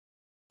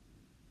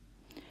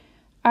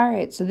All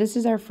right, so this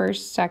is our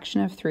first section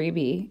of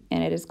 3B,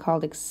 and it is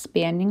called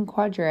Expanding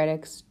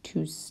Quadratics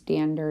to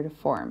Standard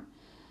Form.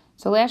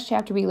 So last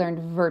chapter we learned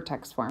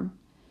vertex form.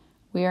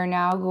 We are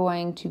now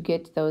going to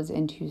get those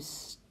into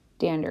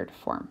standard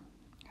form,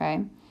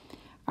 okay?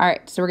 All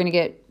right, so we're going to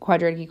get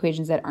quadratic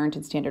equations that aren't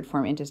in standard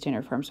form into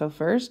standard form. So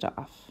first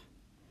off,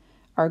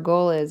 our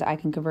goal is I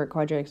can convert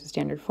quadratics to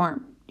standard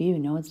form. Do you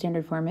know what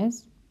standard form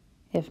is?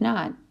 If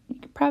not,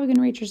 you're probably going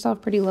to rate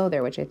yourself pretty low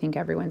there, which I think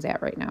everyone's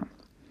at right now.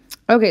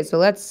 Okay, so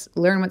let's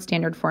learn what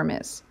standard form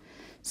is.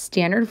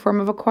 Standard form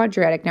of a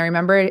quadratic, now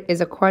remember it is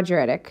a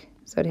quadratic,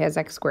 so it has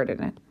x squared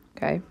in it,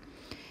 okay,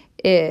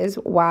 is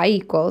y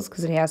equals,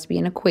 because it has to be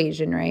an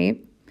equation, right?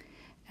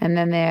 And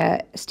then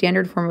the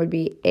standard form would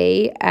be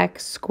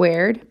ax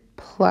squared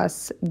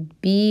plus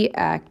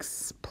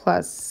bx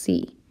plus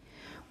c,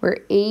 where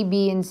a,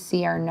 b, and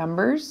c are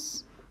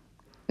numbers,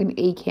 and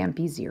a can't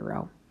be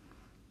 0.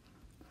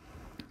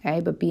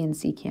 Okay, but b and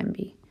c can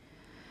be.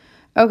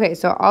 Okay,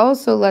 so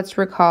also let's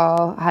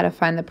recall how to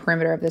find the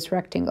perimeter of this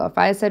rectangle. If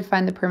I said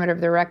find the perimeter of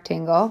the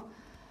rectangle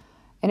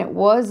and it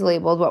was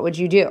labeled, what would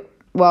you do?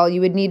 Well, you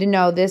would need to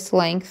know this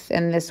length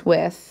and this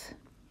width,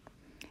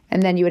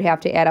 and then you would have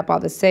to add up all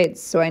the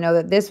sides. So I know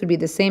that this would be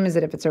the same as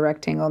it if it's a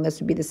rectangle, and this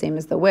would be the same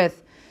as the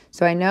width.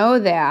 So I know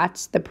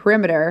that the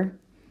perimeter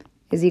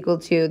is equal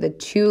to the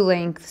 2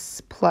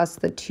 lengths plus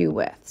the 2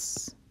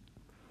 widths,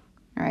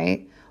 all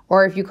right?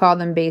 Or if you call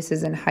them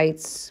bases and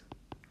heights,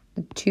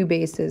 the 2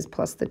 bases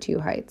plus the 2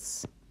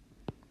 heights.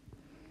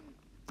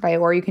 Right,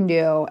 or you can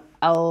do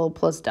L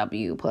plus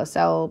W plus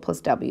L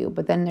plus W,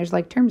 but then there's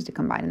like terms to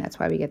combine, and that's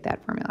why we get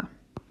that formula.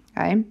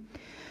 Okay.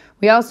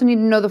 We also need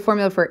to know the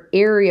formula for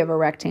area of a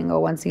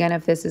rectangle. Once again,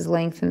 if this is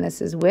length and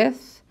this is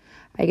width,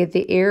 I get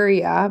the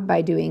area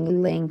by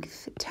doing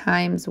length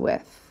times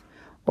width.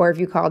 Or if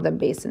you call them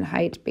base and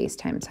height, base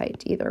times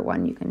height, either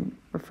one you can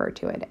refer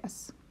to it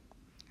as.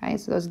 Okay,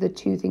 so those are the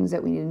 2 things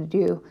that we need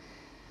to do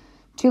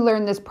to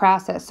learn this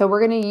process. So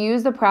we're going to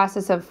use the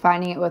process of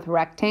finding it with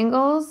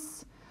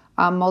rectangles,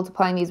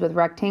 multiplying these with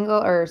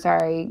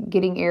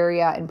getting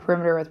area and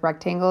perimeter with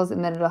rectangles,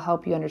 and then it'll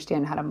help you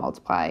understand how to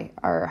multiply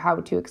or how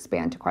to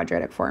expand to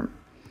quadratic form.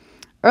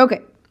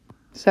 Okay,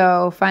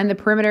 so find the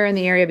perimeter and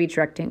the area of each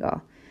rectangle.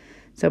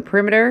 So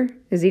perimeter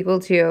is equal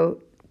to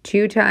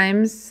 2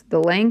 times the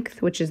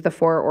length, which is the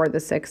 4 or the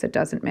 6, it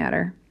doesn't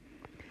matter,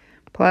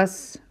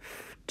 plus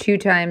 2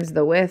 times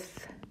the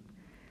width,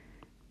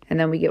 and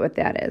then we get what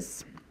that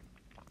is.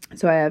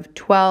 So I have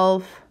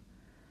 12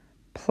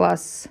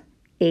 plus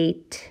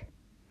 8,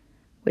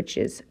 which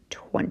is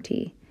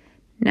 20.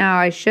 Now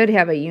I should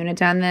have a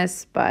unit on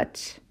this,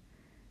 but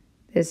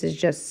this is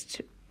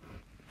just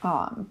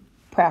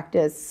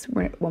practice.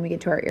 When we get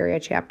to our area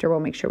chapter,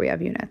 we'll make sure we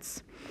have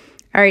units.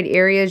 All right,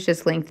 area is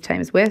just length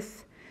times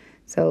width.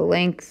 So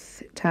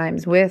length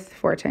times width,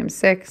 4 times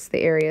 6, the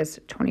area is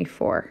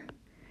 24.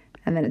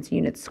 And then it's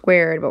units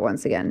squared, but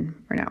once again,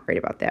 we're not worried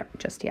about that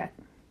just yet.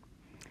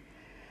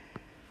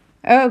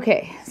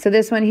 Okay, so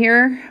this one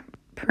here,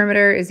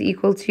 perimeter is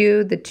equal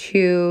to the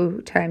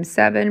 2 times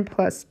 7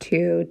 plus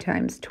 2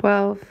 times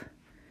 12.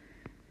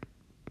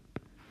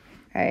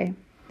 Okay,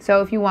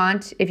 so if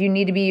you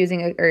need to be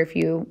using, or if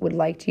you would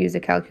like to use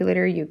a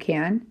calculator, you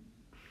can.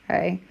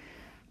 Okay,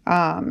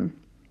 let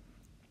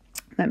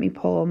me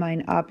pull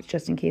mine up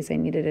just in case I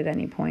need it at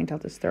any point. I'll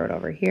just throw it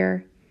over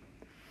here.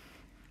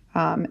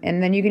 And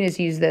then you can just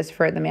use this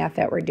for the math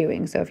that we're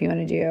doing. So if you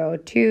want to do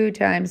 2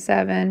 times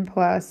 7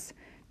 plus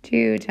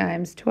 2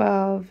 times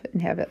 12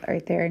 and have it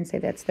right there and say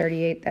that's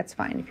 38, that's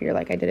fine. If you're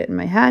like, I did it in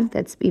my head,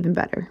 that's even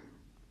better.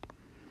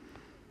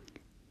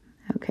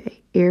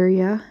 Okay,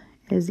 area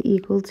is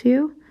equal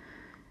to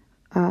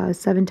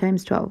 7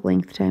 times 12,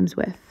 length times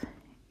width.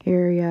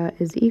 Area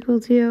is equal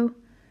to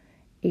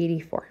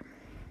 84.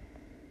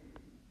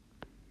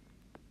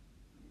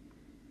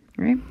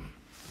 All right.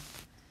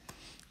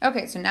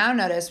 Okay, so now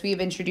notice we've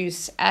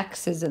introduced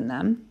x's in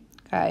them,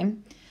 okay,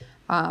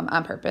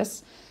 on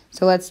purpose.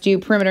 So let's do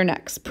perimeter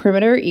next.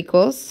 Perimeter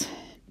equals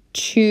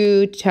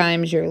 2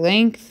 times your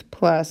length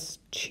plus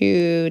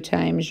 2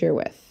 times your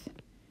width.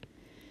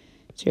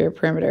 So your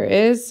perimeter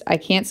is, I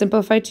can't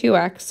simplify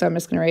 2x, so I'm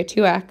just going to write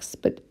 2x,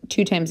 but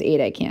 2 times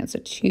 8 I can, so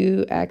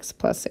 2x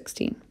plus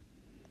 16.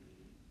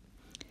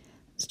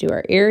 Let's do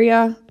our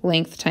area,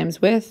 length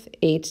times width,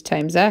 8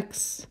 times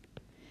x,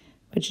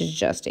 which is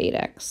just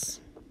 8x.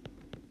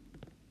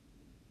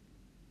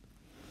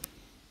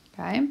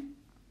 Okay.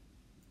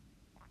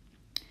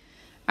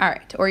 All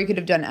right, or you could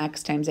have done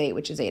x times 8,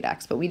 which is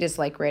 8x, but we just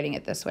like writing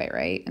it this way,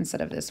 right, instead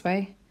of this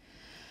way.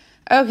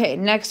 Okay,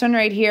 next one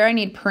right here, I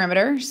need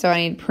perimeter. So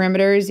I need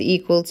perimeter is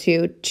equal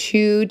to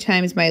 2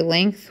 times my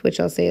length, which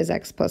I'll say is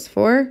x plus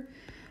 4,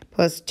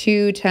 plus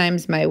 2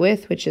 times my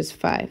width, which is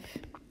 5.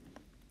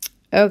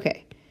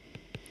 Okay,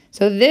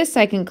 so this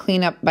I can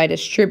clean up by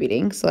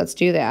distributing, so let's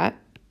do that.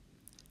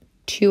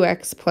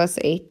 2x plus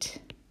 8.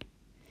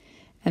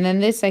 And then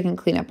this I can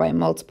clean up by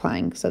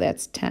multiplying, so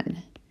that's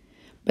 10.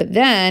 But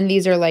then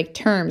these are like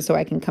terms, so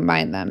I can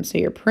combine them. So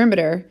your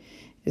perimeter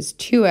is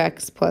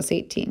 2x plus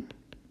 18.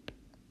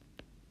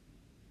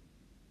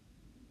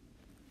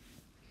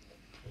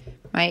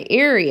 my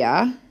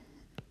area,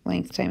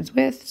 length times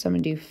width, so I'm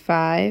going to do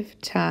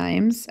 5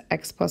 times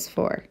x plus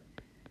 4.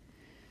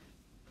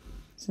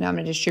 So now I'm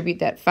going to distribute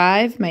that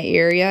 5. My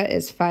area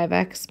is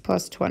 5x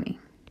plus 20.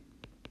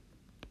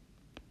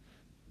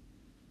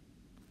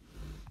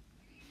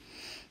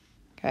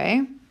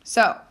 Okay,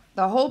 so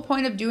the whole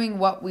point of doing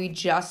what we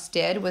just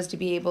did was to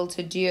be able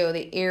to do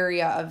the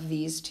area of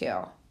these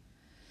two.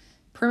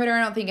 Perimeter,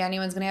 I don't think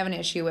anyone's going to have an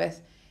issue with.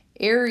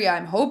 Area,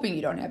 I'm hoping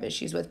you don't have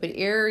issues with, but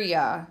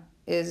area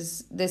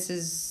this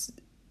is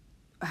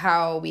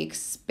how we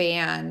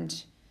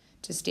expand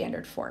to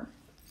standard form.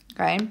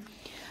 Okay,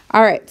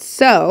 all right,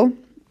 so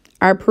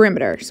our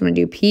perimeter, so I'm going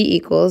to do P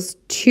equals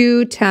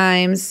 2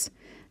 times,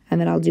 and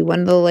then I'll do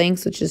one of the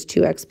lengths, which is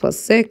 2x plus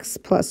 6,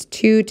 plus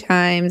 2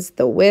 times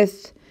the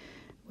width,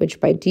 which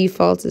by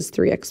default is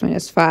 3x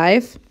minus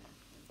 5.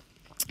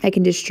 I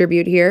can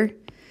distribute here.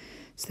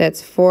 So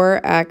that's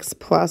 4x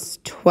plus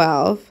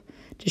 12.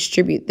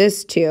 Distribute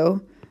this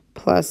 2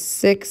 plus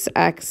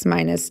 6x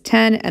minus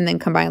 10, and then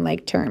combine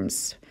like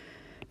terms.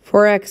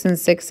 4x and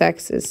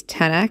 6x is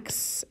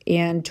 10x,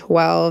 and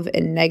 12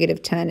 and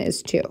negative 10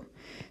 is 2.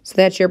 So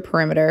that's your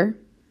perimeter.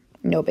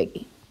 No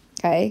biggie.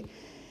 Okay.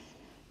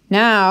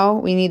 Now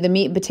we need the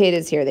meat and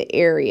potatoes here, the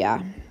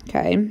area.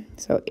 Okay.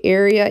 So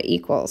area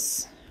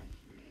equals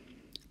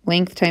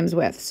length times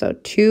width. So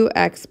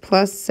 2x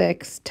plus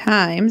 6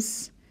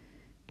 times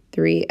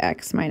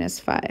 3x minus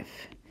 5.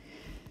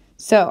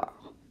 So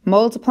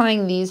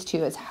multiplying these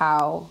two is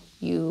how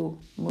you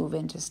move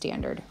into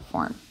standard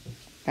form.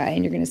 Okay,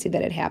 and you're going to see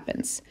that it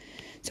happens.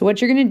 So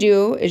what you're going to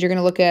do is you're going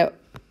to look at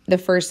the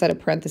first set of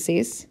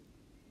parentheses,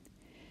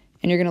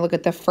 and you're going to look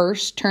at the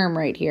first term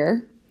right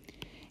here,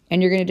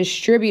 and you're going to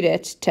distribute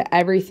it to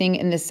everything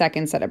in the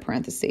second set of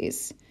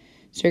parentheses.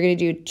 So you're going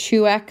to do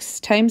 2x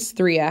times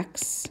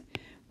 3x,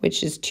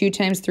 which is 2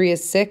 times 3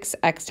 is 6,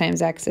 x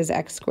times x is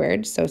x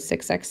squared, so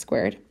 6x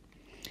squared.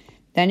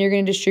 Then you're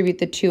going to distribute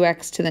the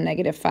 2x to the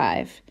negative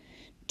 5.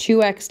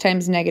 2x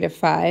times negative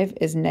 5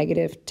 is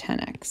negative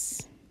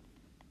 10x.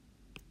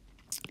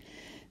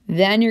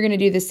 Then you're going to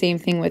do the same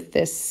thing with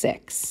this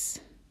 6.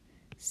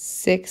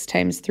 6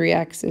 times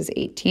 3x is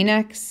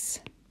 18x.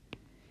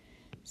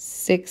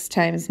 6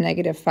 times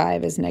negative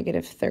 5 is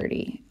negative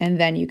 30. And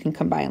then you can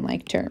combine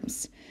like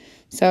terms.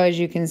 So as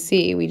you can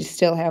see, we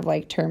still have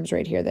like terms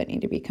right here that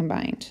need to be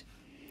combined.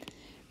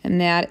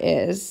 And that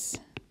is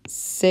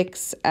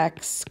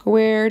 6x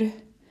squared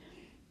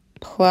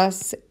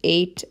plus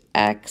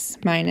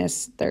 8x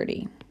minus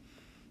 30.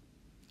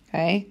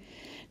 Okay.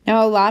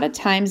 Now, a lot of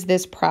times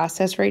this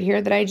process right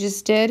here that I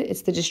just did,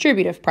 it's the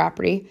distributive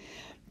property,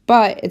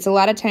 but it's a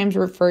lot of times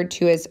referred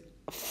to as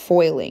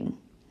foiling.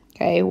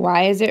 Okay.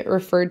 Why is it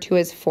referred to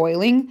as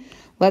foiling?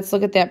 Let's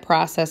look at that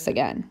process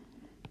again.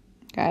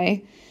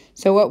 Okay.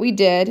 So what we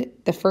did,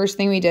 the first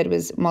thing we did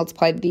was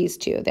multiply these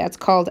two. That's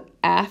called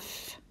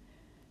F,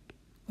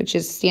 which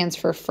stands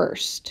for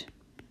first.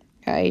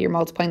 Okay, you're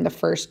multiplying the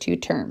first two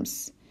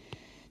terms.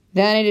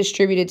 Then I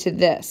distributed to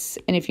this.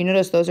 And if you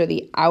notice, those are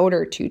the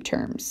outer two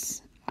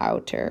terms.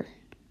 Outer.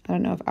 I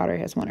don't know if outer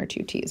has 1 or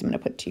 2 t's. I'm going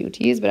to put 2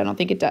 t's, but I don't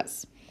think it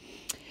does.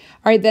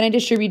 All right, then I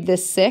distributed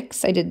this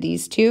 6. I did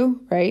these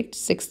two, right?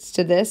 6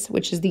 to this,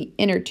 which is the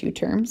inner two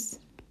terms.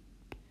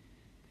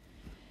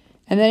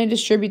 And then I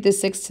distribute the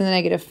 6 to the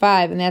negative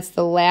 5, and that's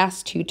the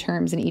last two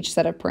terms in each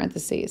set of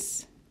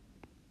parentheses.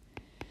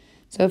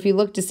 So if you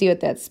look to see what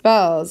that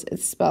spells, it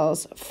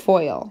spells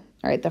FOIL,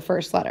 all right, the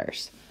first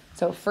letters.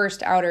 So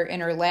first, outer,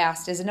 inner,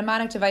 last is a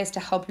mnemonic device to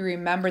help you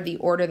remember the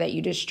order that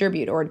you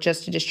distribute, or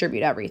just to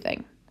distribute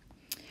everything.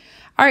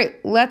 All right,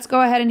 let's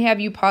go ahead and have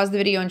you pause the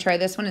video and try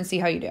this one and see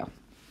how you do.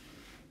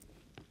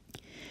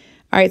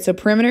 All right, so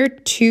perimeter,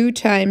 2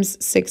 times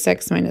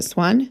 6x minus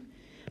 1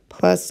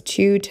 plus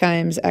 2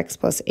 times x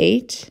plus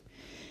 8.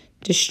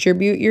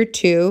 Distribute your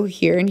 2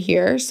 here and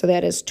here, so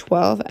that is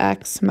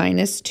 12x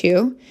minus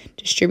 2.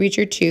 Distribute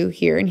your 2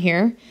 here and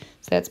here,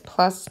 so that's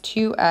plus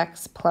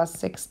 2x plus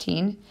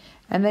 16.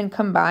 And then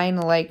combine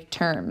like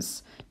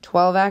terms.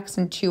 12x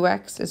and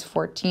 2x is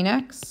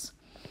 14x.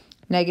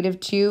 Negative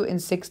 2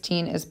 and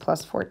 16 is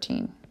plus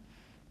 14.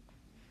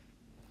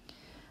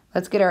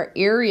 Let's get our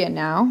area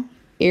now.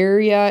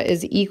 Area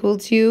is equal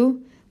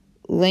to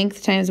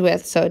length times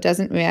width, so it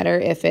doesn't matter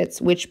if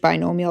it's which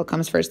binomial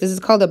comes first. This is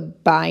called a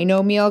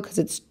binomial because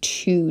it's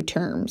 2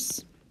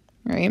 terms,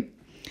 right?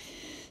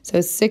 So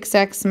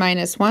 6x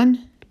minus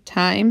 1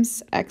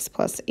 times x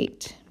plus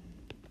 8.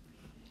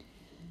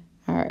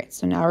 All right,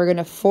 so now we're going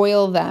to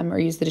FOIL them or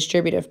use the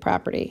distributive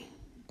property,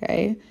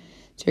 okay?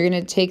 So you're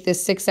going to take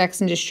this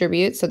 6x and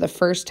distribute. So the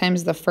first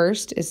times the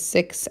first is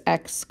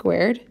 6x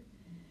squared.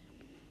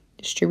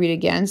 Distribute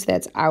again, so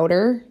that's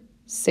outer.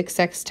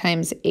 6x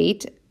times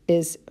 8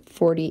 is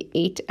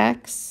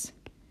 48x.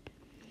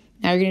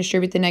 Now you're going to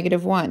distribute the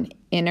negative 1.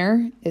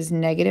 Inner is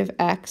negative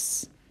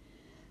x.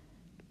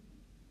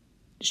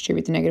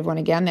 Distribute the negative 1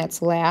 again.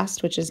 That's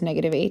last, which is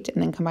negative 8,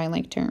 and then combine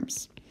like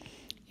terms.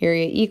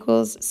 Area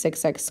equals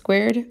 6x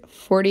squared.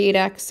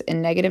 48x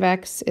and negative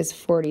x is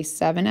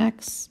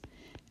 47x,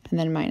 and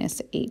then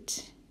minus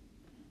 8.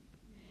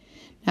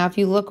 Now, if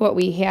you look what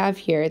we have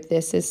here,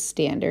 this is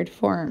standard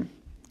form,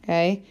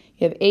 okay?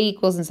 You have a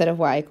equals instead of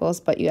y equals,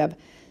 but you have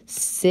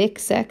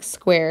 6x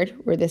squared,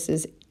 where this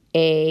is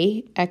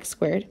ax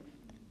squared,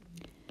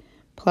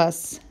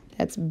 plus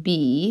that's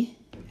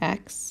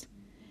bx,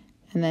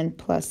 and then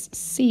plus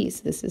c,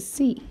 so this is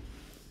c,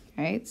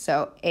 all right?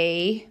 So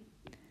a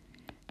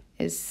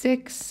is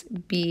 6,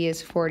 b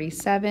is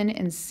 47,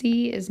 and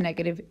c is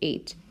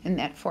 -8 in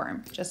that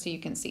form, just so you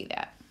can see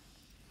that.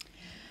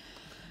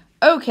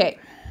 Okay,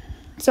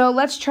 so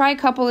let's try a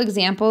couple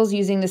examples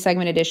using the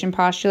segment addition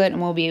postulate,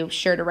 and we'll be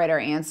sure to write our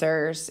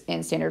answers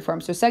in standard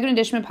form. So segment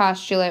addition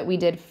postulate, we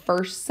did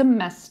first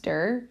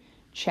semester,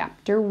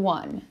 chapter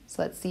 1.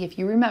 So let's see if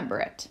you remember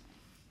it.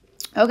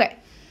 Okay,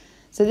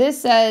 so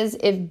this says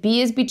if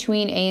B is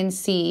between A and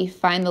C,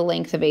 find the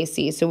length of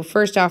AC. So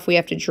first off, we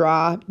have to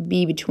draw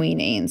B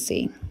between A and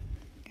C.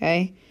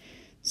 Okay,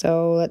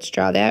 so let's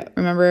draw that.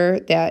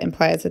 Remember, that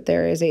implies that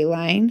there is a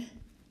line.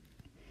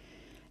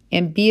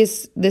 And B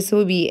is, this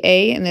will be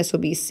A and this will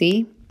be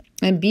C.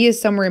 And B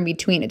is somewhere in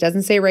between. It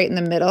doesn't say right in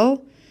the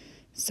middle.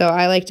 So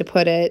I like to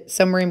put it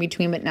somewhere in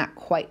between, but not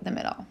quite the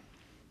middle.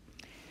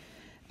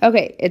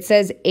 Okay, it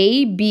says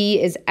AB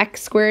is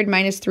x squared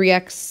minus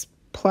 3x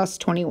plus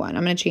 21.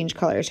 I'm going to change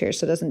colors here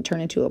so it doesn't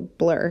turn into a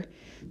blur.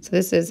 So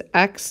this is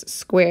x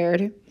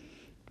squared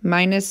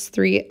minus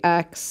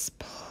 3x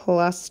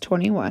plus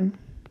 21.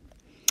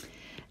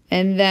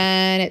 And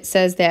then it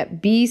says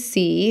that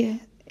BC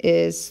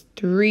is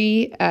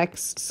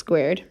 3x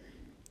squared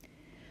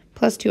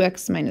plus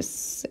 2x minus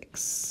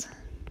 6.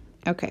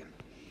 Okay.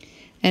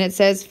 And it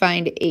says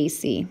find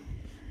AC,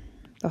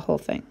 the whole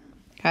thing.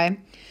 Okay.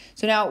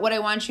 So now what I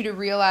want you to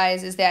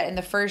realize is that in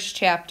the first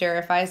chapter,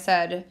 if I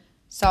said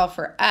solve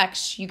for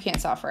x, you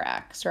can't solve for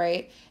x,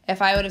 right?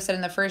 If I would have said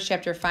in the first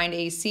chapter find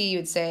AC, you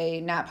would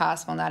say not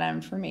possible, not on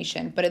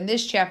information. But in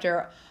this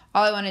chapter,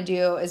 all I want to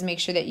do is make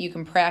sure that you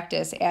can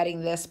practice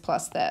adding this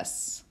plus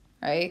this,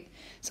 right?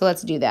 So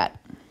let's do that.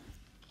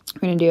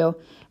 We're going to do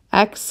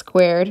x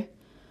squared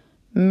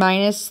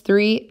minus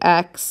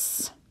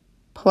 3x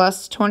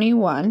plus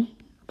 21,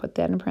 put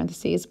that in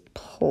parentheses,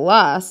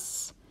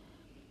 plus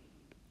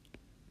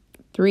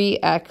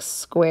 3x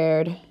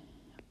squared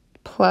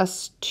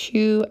plus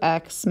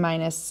 2x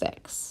minus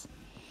 6.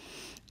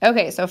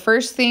 Okay, so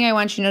first thing I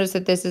want you to notice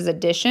that this is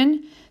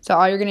addition. So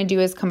all you're going to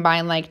do is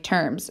combine like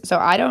terms. So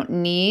I don't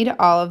need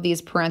all of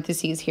these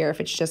parentheses here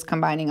if it's just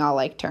combining all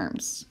like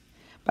terms.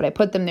 But I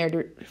put them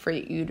there for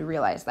you to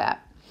realize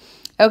that.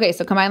 Okay,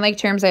 so combine like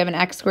terms, I have an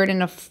x squared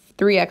and a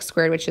 3x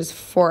squared, which is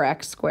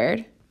 4x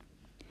squared.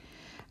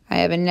 I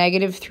have a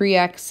negative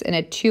 3x and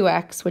a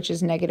 2x, which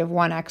is negative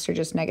 1x, or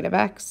just negative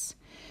x.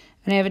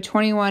 And I have a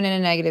 21 and a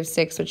negative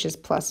 6, which is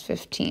plus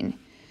 15.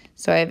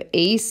 So I have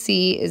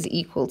AC is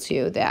equal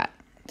to that.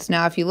 So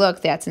now if you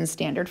look, that's in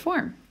standard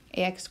form.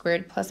 AX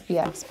squared plus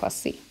BX plus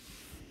C.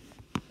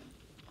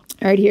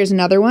 All right, here's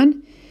another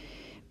one.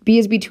 B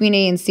is between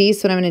A and C,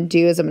 so what I'm going to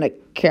do is I'm going to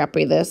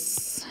copy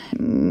this.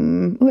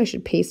 Oh, I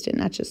should paste it,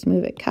 not just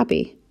move it.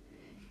 Copy.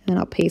 And then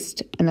I'll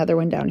paste another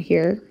one down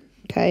here.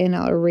 Okay, and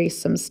I'll erase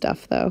some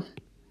stuff, though.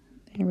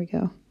 There we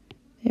go.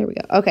 There we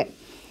go. Okay.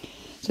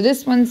 So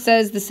this one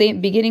says the same,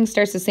 beginning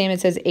starts the same.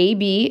 It says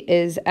AB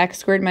is x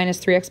squared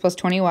minus 3x plus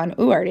 21.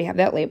 Ooh, I already have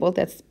that labeled.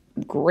 That's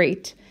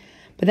great.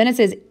 But then it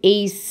says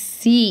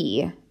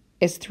AC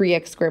is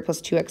 3x squared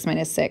plus 2x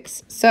minus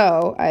 6.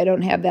 So I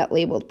don't have that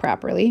labeled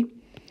properly.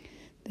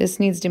 This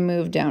needs to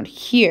move down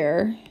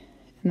here,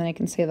 and then I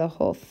can say the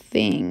whole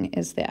thing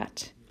is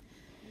that.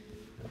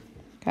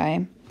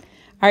 Okay.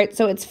 All right,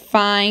 so it's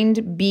find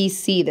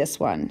BC, this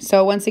one.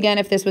 So once again,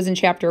 if this was in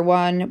chapter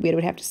 1, we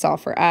would have to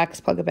solve for x,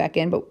 plug it back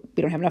in, but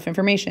we don't have enough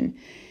information.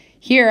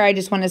 Here, I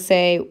just want to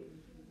say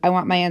I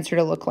want my answer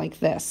to look like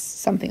this,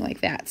 something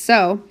like that.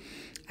 So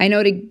I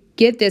know to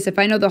get this, if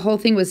I know the whole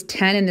thing was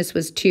 10 and this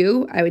was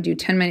 2, I would do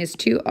 10 minus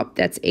 2,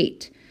 that's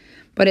 8.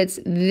 But it's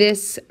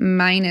this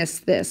minus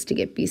this to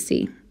get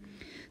BC.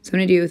 So I'm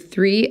going to do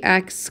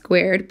 3x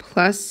squared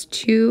plus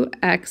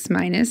 2x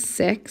minus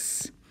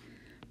 6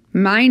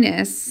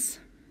 minus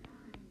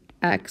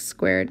x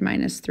squared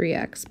minus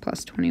 3x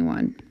plus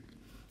 21.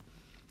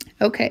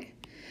 Okay.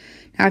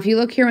 Now, if you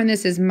look here when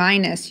this is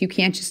minus, you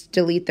can't just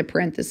delete the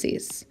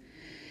parentheses.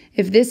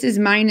 If this is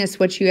minus,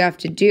 what you have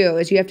to do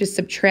is you have to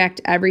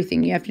subtract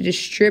everything. You have to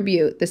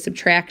distribute the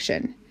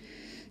subtraction.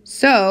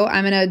 So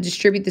I'm going to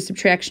distribute the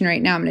subtraction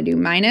right now. I'm going to do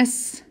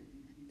minus.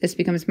 This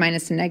becomes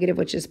minus and negative,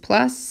 which is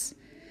plus.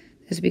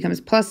 This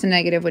becomes plus and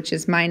negative, which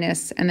is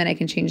minus. And then I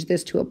can change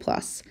this to a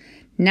plus.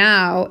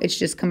 Now it's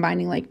just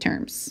combining like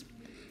terms.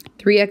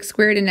 3x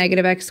squared and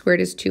negative x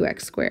squared is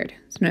 2x squared.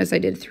 So notice I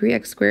did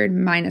 3x squared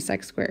minus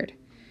x squared.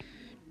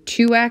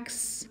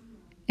 2x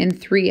and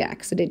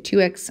 3x. I did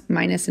 2x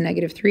minus a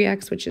negative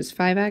 3x, which is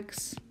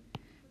 5x.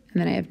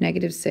 And then I have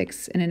negative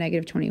 6 and a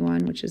negative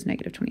 21, which is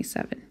negative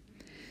 27.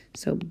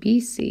 So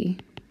BC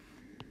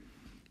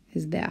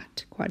is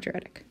that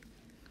quadratic.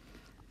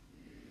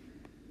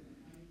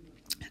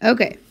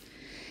 Okay.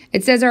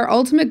 It says our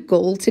ultimate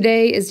goal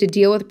today is to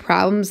deal with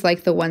problems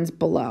like the ones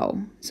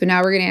below. So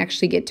now we're going to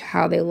actually get to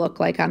how they look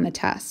like on the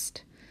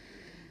test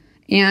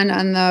and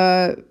on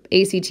the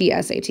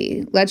ACT,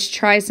 SAT. Let's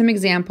try some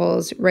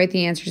examples, write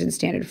the answers in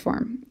standard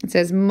form. It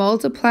says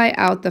multiply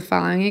out the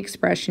following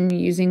expression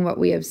using what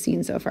we have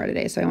seen so far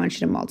today. So I want you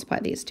to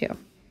multiply these two,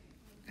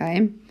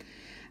 okay?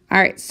 All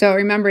right, so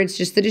remember it's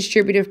just the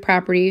distributive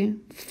property.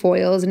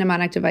 FOIL is a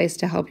mnemonic device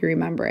to help you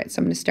remember it. So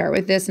I'm going to start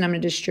with this and I'm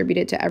going to distribute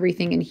it to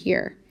everything in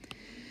here.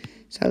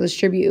 So I'll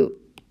distribute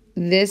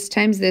this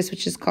times this,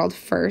 which is called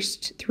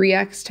first.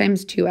 3x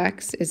times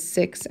 2x is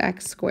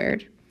 6x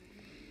squared.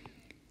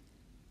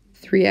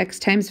 3x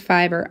times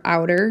 5, or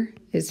outer,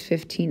 is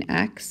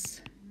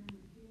 15x.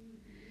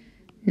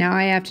 Now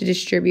I have to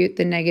distribute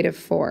the negative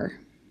 4.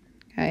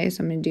 Okay,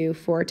 so I'm going to do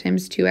 4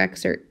 times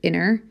 2x, or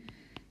inner.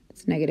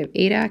 It's negative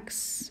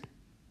 8x.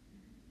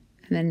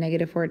 And then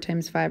negative 4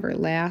 times 5, or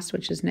last,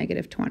 which is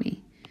negative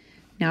 20.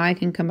 Now I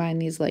can combine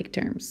these like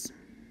terms.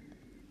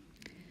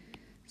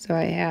 So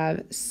I have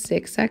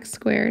 6x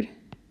squared,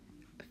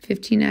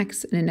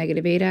 15x, and a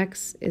negative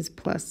 8x is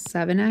plus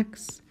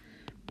 7x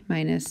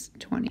minus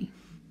 20.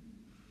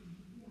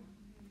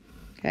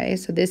 Okay,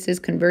 so this is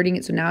converting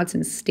it, so now it's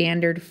in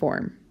standard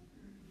form.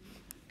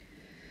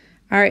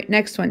 All right,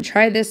 next one,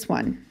 try this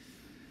one.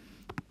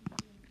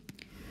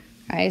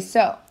 Okay,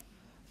 so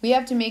we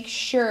have to make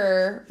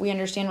sure we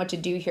understand what to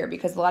do here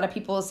because a lot of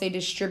people will say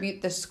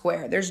distribute the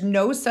square. There's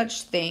no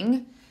such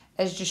thing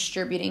as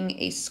distributing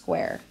a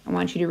square. I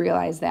want you to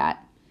realize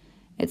that.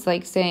 It's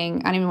like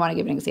saying, I don't even want to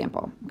give an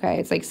example, okay?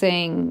 It's like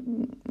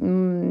saying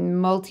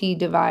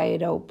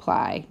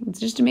multi-divide-oply. It's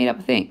just a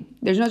made-up thing.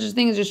 There's no such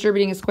thing as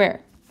distributing a square,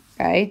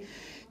 okay?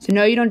 So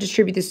no, you don't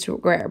distribute this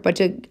square. But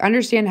to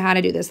understand how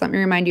to do this, let me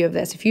remind you of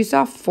this. If you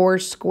saw 4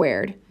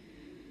 squared,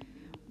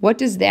 what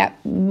does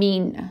that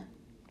mean?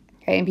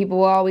 Okay, and people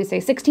will always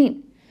say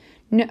 16.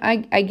 No,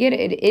 I get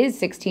it. It is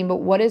 16, but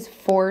what is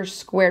 4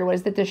 squared? What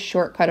is that the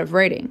shortcut of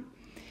writing?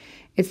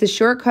 It's the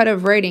shortcut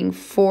of writing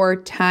 4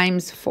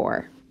 times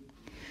 4.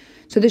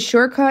 So the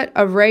shortcut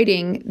of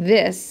writing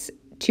this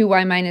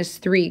 2y minus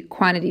 3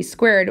 quantity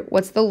squared,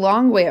 what's the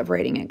long way of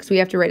writing it? Because we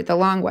have to write it the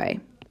long way.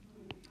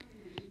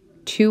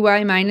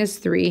 2y minus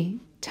 3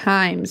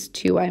 times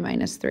 2y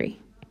minus 3.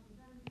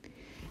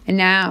 And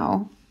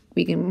now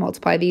we can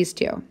multiply these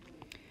two.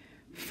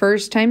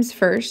 First times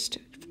first,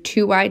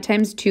 2y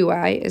times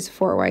 2y is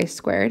 4y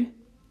squared.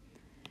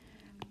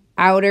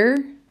 Outer,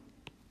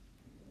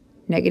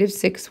 negative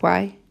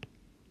 6y.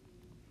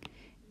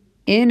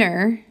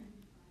 Inner,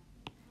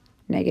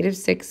 negative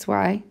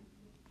 6y.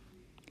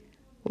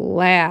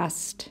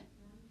 Last,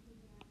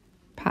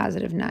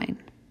 positive 9.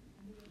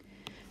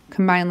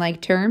 Combine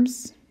like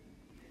terms.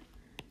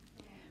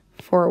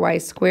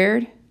 4y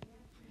squared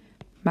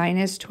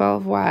minus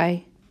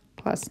 12y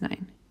plus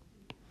 9.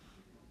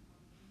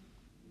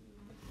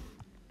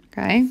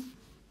 Okay?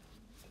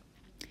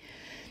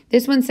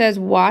 This one says,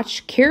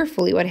 watch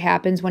carefully what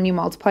happens when you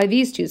multiply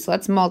these two. So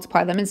let's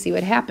multiply them and see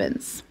what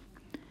happens.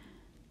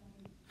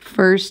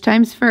 First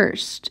times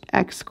first,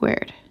 x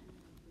squared.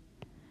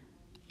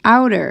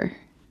 Outer,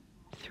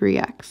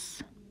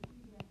 3x.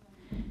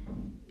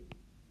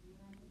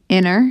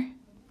 Inner,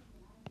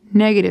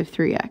 negative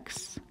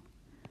 3x.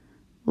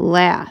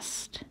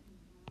 Last,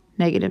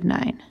 negative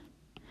 9.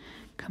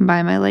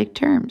 Combine my like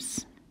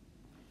terms.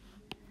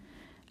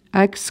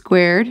 X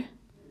squared,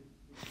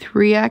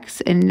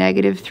 3x and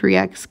negative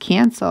 3x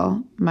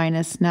cancel,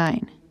 minus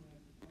 9.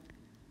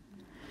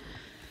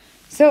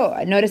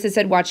 So notice it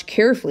said watch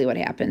carefully what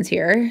happens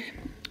here.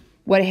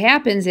 What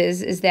happens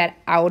is that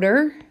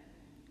outer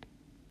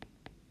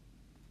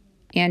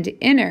and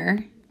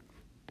inner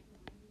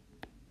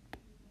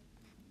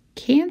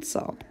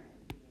cancel.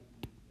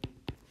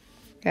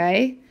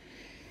 Okay?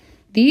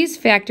 These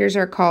factors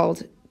are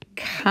called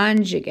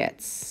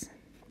conjugates.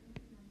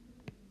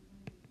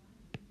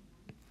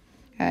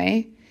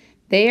 Okay?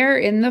 They are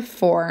in the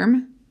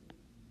form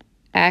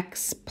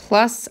x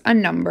plus a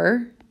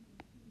number.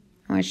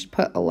 I should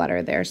put a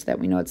letter there so that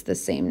we know it's the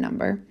same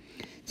number.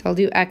 So I'll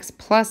do x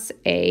plus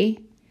a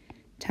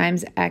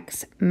times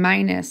x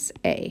minus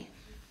a.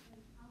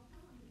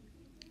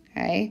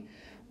 Okay?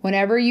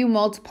 Whenever you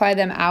multiply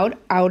them out,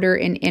 outer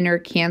and inner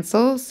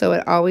cancel, so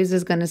it always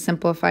is going to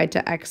simplify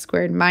to x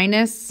squared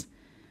minus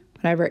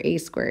whatever a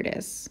squared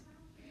is.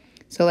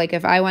 So like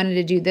if I wanted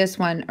to do this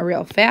one a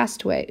real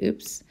fast way,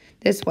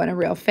 this one a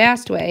real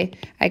fast way,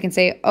 I can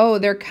say, oh,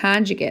 they're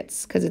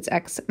conjugates because it's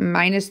x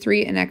minus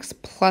 3 and x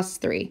plus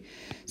 3.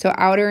 So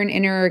outer and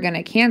inner are going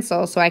to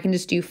cancel, so I can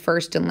just do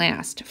first and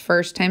last.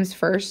 First times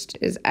first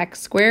is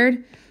x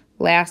squared.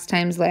 Last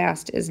times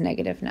last is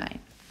negative 9.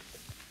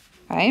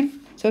 Okay?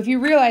 So if you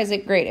realize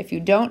it, great. If you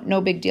don't, no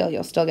big deal.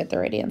 You'll still get the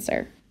right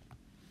answer.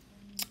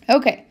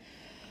 Okay.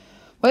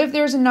 What if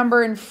there's a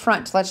number in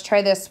front? Let's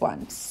try this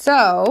one.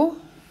 So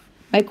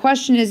my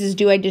question is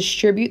do I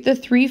distribute the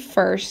 3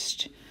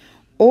 first,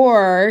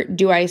 or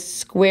do I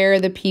square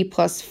the p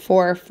plus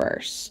 4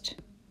 first?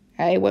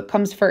 Okay, what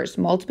comes first,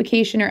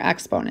 multiplication or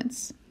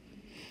exponents?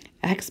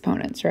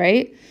 exponents,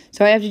 right?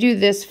 So I have to do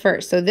this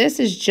first. So this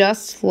is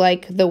just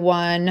like the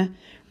one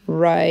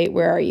right,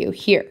 where are you?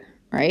 Here,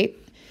 right?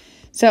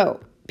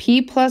 So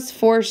p plus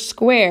 4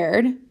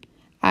 squared,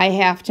 I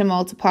have to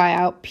multiply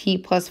out p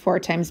plus 4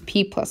 times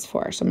p plus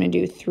 4. So I'm going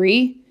to do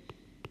 3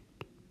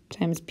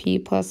 times p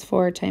plus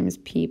 4 times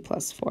p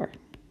plus 4.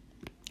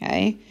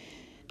 Okay?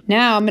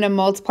 Now I'm going to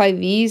multiply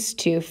these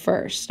two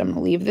first. I'm going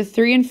to leave the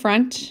 3 in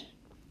front.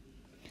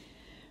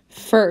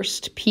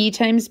 First, p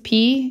times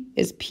p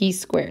is p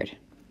squared.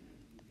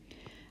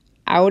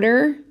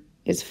 Outer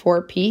is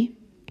 4p.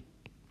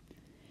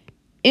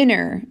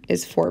 Inner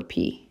is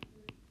 4p.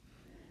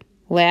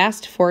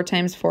 Last, 4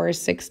 times 4 is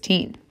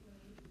 16.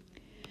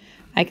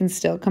 I can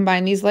still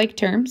combine these like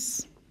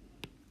terms.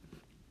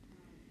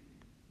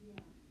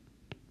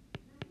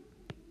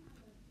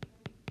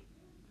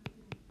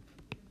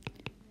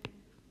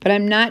 But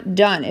I'm not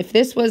done. If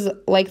this was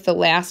like the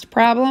last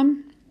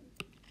problem,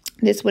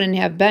 this wouldn't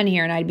have been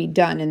here and I'd be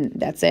done and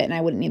that's it and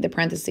I wouldn't need the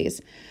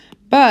parentheses.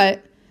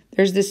 But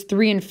there's this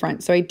 3 in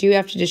front, so I do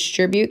have to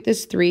distribute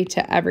this 3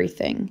 to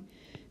everything.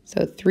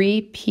 So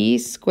 3p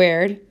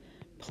squared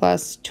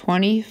plus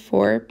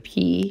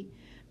 24p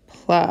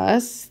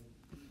plus,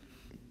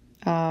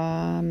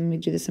 let me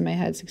do this in my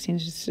head, 16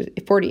 is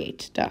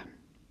 48, duh.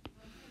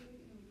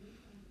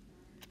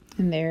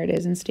 And there it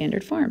is in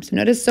standard form. So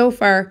notice so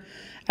far,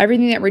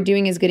 everything that we're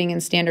doing is getting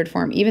in standard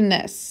form. Even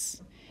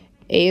this,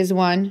 a is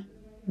 1,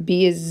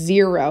 b is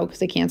 0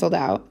 because I canceled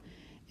out,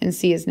 and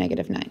c is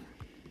 -9.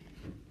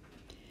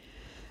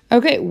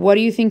 Okay, what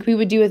do you think we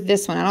would do with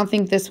this one? I don't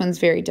think this one's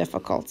very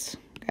difficult.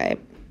 Okay,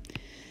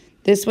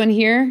 this one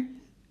here,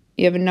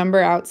 you have a number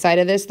outside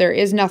of this. There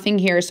is nothing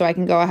here, so I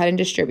can go ahead and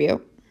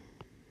distribute.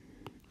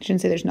 I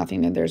shouldn't say there's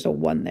nothing there. There's a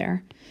 1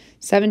 there.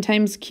 7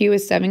 times q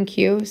is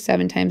 7q.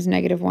 7 times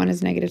 -1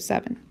 is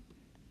 -7.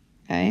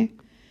 Okay,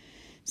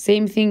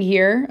 same thing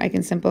here. I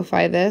can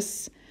simplify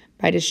this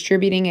by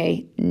distributing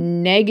a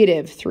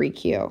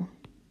 -3q.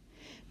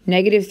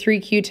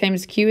 -3q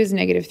times q is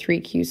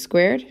 -3q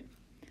squared.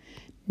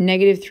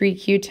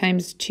 -3q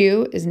times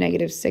 2 is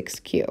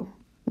 -6q.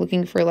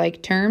 Looking for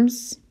like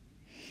terms,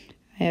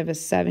 I have a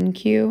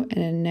 7q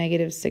and a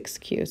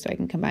 -6q, so I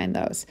can combine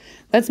those.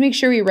 Let's make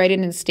sure we write it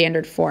in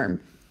standard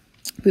form.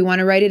 If we want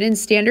to write it in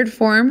standard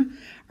form,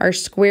 our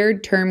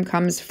squared term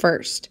comes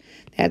first.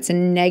 That's a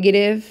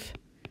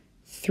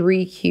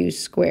 -3q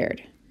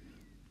squared.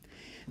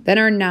 Then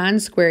our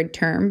non-squared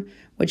term,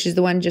 which is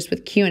the one just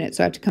with q in it.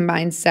 So I have to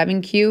combine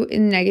 7q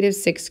and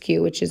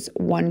 -6q, which is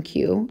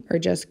 1q, or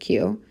just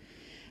q.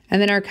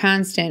 And then our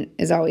constant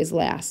is always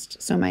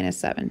last, so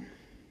 -7.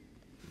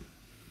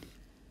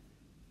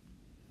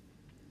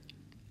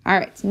 All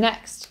right,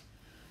 next.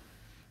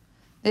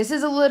 This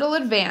is a little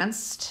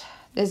advanced.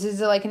 This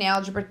is like an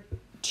Algebra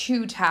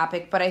 2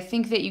 topic, but I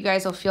think that you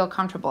guys will feel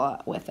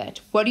comfortable with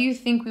it. What do you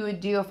think we would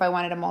do if I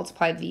wanted to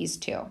multiply these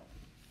two?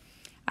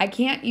 I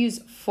can't use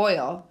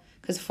FOIL,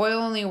 because FOIL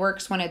only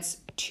works when it's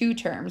 2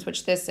 terms,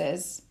 which this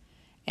is,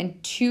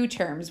 and 2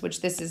 terms, which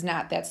this is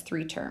not. That's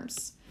 3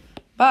 terms.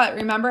 But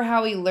remember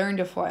how we learned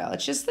a FOIL.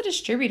 It's just the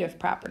distributive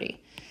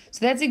property.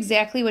 So that's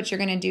exactly what you're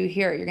going to do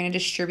here. You're going to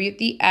distribute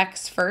the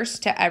x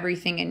first to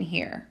everything in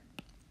here.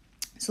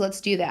 So let's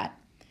do that.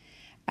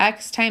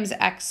 X times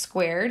x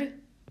squared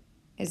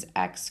is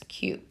x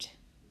cubed.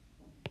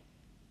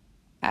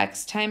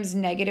 X times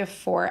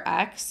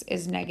 -4x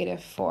is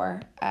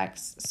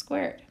 -4x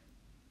squared.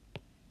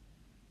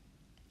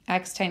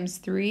 X times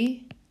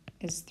 3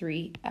 is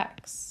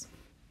 3x.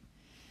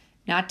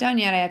 Not done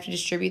yet. I have to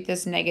distribute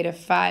this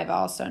 -5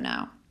 also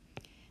now.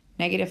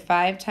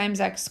 -5 times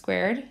x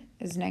squared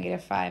is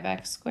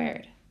 -5x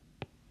squared.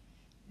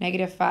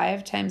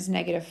 -5 times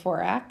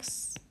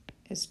 -4x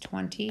is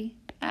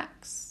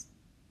 20x.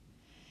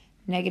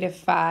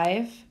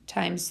 -5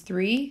 times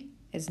 3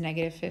 is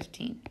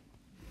 -15.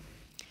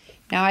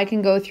 Now I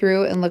can go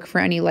through and look for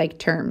any like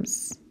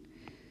terms.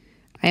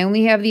 I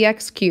only have the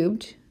x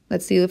cubed.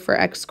 Let's see for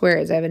x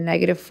squareds. I have a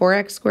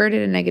 -4x squared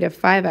and a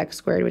 -5x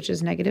squared, which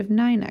is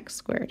 -9x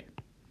squared.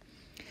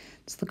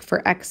 Let's look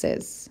for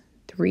x's.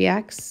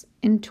 3x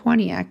and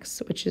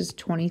 20x, which is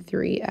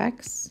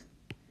 23x.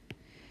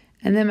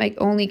 And then my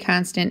only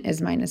constant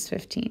is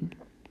 -15.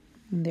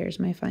 And there's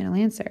my final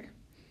answer.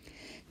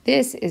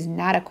 This is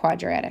not a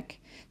quadratic.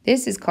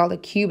 This is called a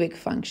cubic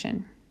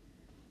function.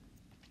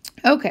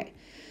 Okay,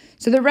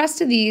 so the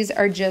rest of these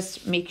are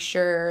just make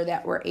sure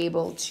that we're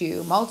able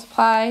to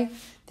multiply.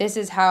 This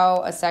is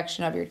how a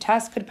section of your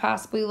test could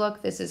possibly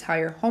look. This is how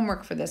your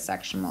homework for this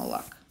section will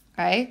look,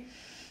 okay?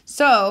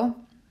 So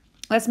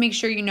let's make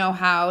sure you know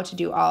how to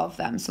do all of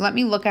them. So let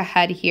me look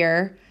ahead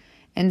here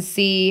and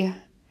see.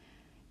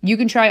 You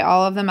can try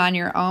all of them on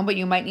your own, but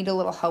you might need a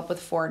little help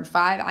with 4 and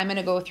 5. I'm going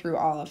to go through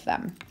all of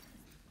them.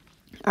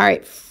 All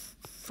right,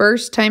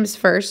 first times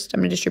first,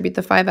 I'm going to distribute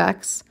the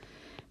 5x.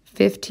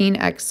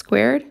 15x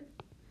squared.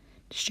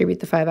 Distribute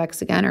the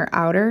 5x again, or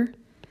outer.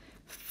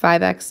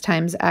 5x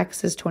times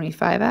x is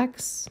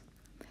 25x.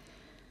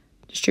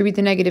 Distribute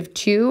the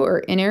 -2,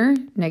 or inner,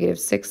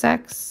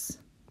 -6x.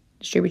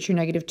 Distribute your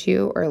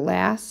 -2, or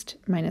last,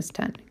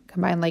 -10.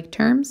 Combine like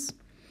terms.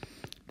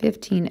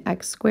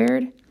 15x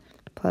squared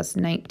plus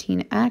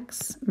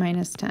 19x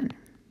minus 10.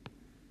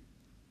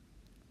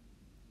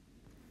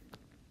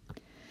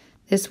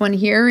 This one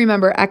here,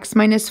 remember x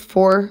minus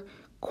 4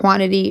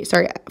 quantity,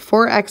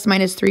 4x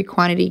minus 3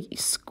 quantity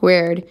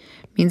squared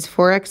means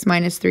 4x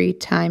minus 3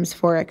 times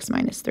 4x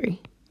minus 3.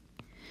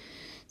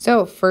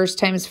 So first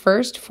times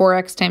first,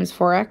 4x times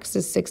 4x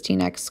is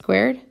 16x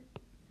squared.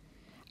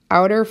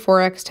 Outer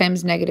 4x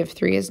times negative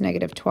 3 is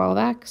negative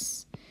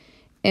 12x.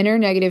 Inner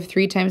negative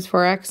 3 times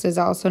 4x is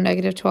also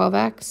negative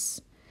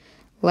 12x.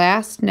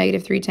 Last,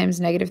 negative 3 times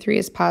negative 3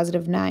 is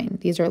positive 9.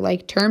 These are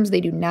like terms.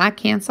 They do not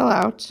cancel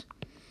out.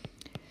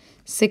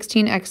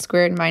 16x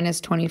squared minus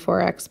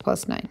 24x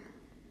plus 9.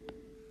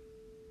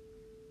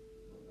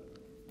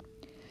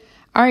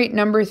 All right,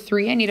 number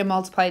 3, I need to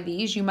multiply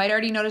these. You might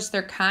already notice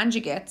they're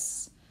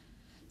conjugates.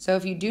 So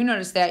if you do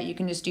notice that, you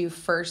can just do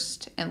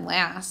first and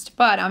last.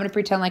 But I'm going to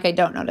pretend like I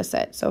don't notice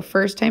it. So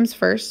first times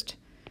first,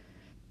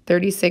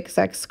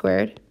 36x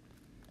squared.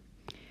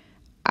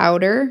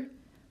 Outer,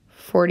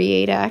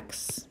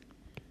 48x.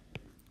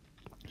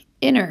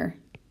 Inner,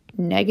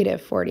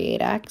 negative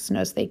 48x.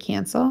 Notice they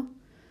cancel.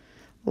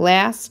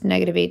 Last,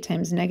 negative 8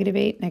 times negative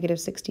 8, negative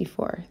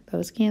 64.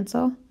 Those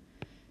cancel.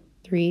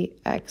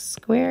 3x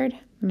squared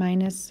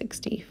minus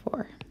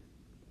 64.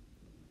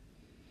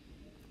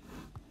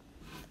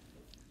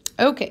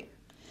 Okay,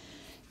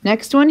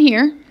 next one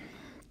here.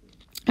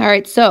 All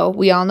right, so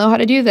we all know how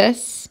to do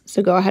this.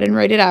 So go ahead and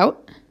write it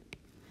out.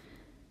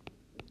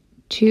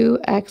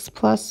 2x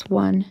plus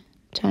 1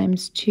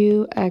 times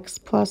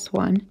 2x plus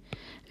 1.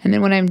 And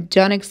then when I'm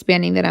done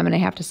expanding that, I'm going to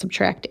have to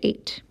subtract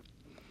 8.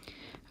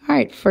 All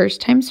right,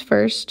 first times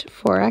first,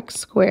 4x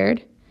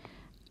squared.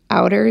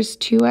 Outer is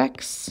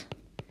 2x.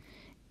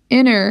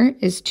 Inner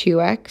is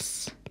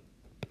 2x.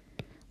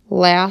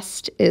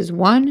 Last is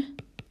 1.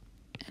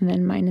 And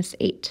then minus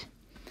 8.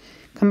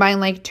 Combine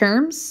like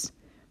terms.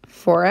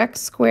 4x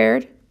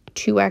squared.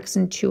 2x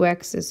and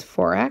 2x is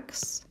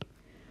 4x.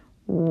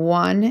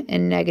 1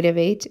 and negative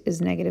 8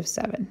 is negative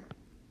 7.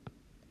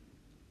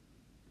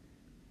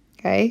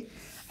 Okay?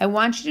 I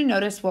want you to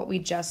notice what we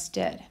just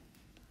did.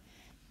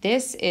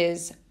 This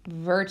is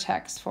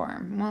vertex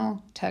form.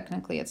 Well,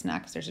 technically it's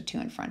not because there's a 2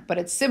 in front, but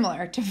it's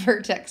similar to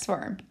vertex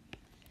form.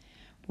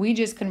 We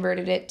just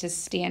converted it to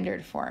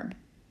standard form.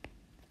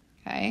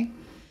 Okay?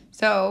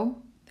 So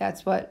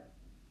that's what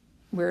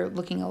we're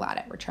looking a lot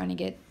at. We're trying to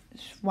get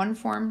one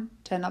form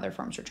to another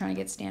form. So we're trying to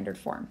get standard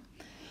form.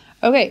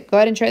 Okay, go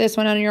ahead and try this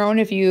one on your own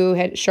if you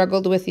had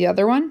struggled with the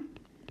other one.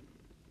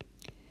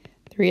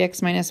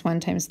 3x minus 1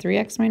 times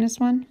 3x minus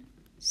 1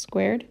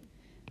 squared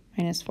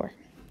minus 4.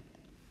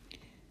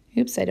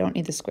 Oops, I don't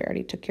need the square. I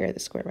already took care of the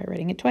square by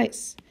writing it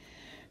twice.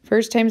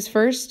 First times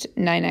first,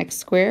 9x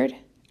squared.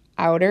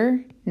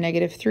 Outer,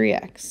 negative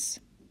 3x.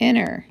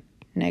 Inner,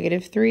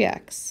 negative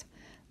 3x.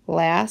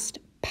 Last,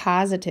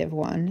 positive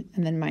 1,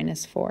 and then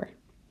minus 4.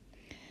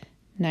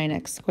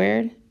 9x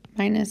squared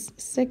minus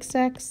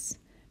 6x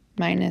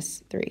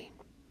minus 3.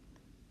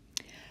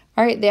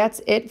 All right,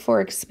 that's it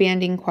for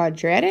expanding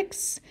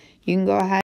quadratics. You can go ahead